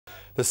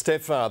The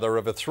stepfather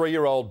of a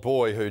 3-year-old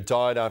boy who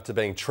died after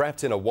being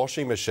trapped in a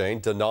washing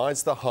machine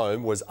denies the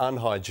home was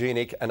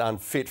unhygienic and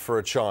unfit for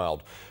a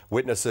child.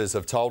 Witnesses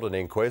have told an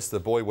inquest the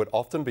boy would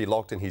often be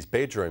locked in his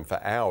bedroom for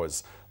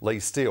hours. Lee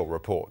Steele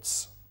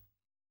reports.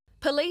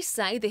 Police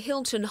say the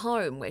Hilton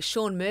home where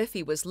Sean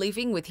Murphy was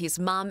living with his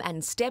mum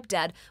and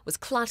stepdad was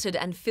cluttered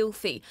and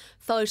filthy.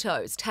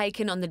 Photos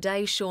taken on the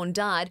day Sean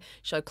died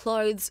show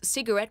clothes,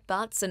 cigarette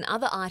butts and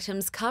other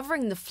items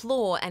covering the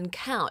floor and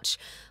couch.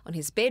 On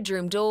his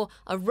bedroom door,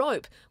 a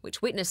rope,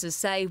 which witnesses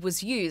say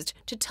was used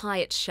to tie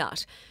it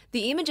shut.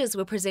 The images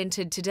were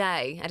presented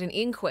today at an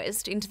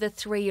inquest into the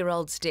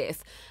 3-year-old's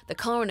death. The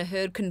coroner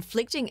heard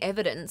conflicting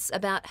evidence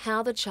about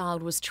how the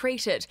child was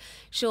treated.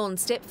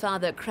 Sean's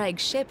stepfather, Craig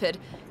Shepherd,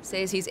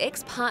 says his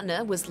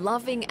ex-partner was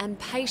loving and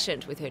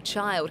patient with her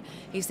child.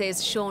 He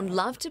says Sean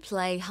loved to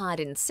play hide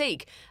and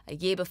seek. A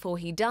year before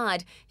he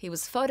died, he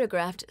was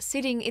photographed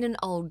sitting in an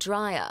old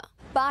dryer.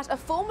 But a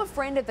former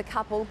friend of the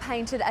couple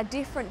painted a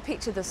different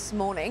picture this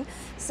morning,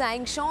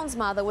 saying Sean's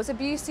mother was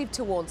abusive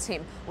towards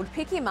him, would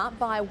pick him up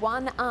by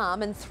one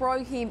arm and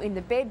throw him in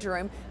the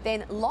bedroom,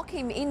 then lock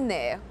him in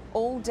there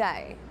all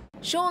day.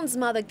 Sean's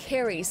mother,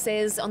 Kerry,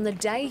 says on the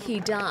day he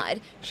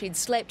died, she'd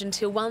slept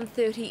until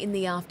 1:30 in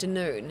the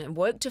afternoon and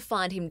woke to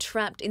find him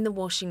trapped in the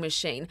washing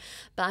machine.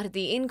 But at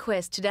the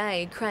inquest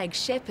today, Craig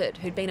Shepherd,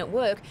 who'd been at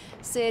work,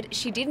 said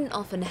she didn't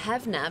often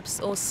have naps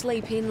or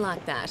sleep in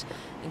like that.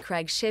 And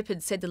Craig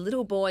Shepherd said the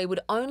little boy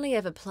would only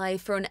ever play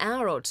for an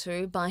hour or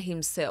two by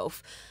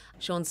himself.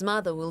 Sean's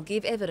mother will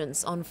give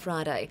evidence on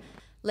Friday.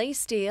 Lee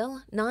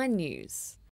Steele, 9 News.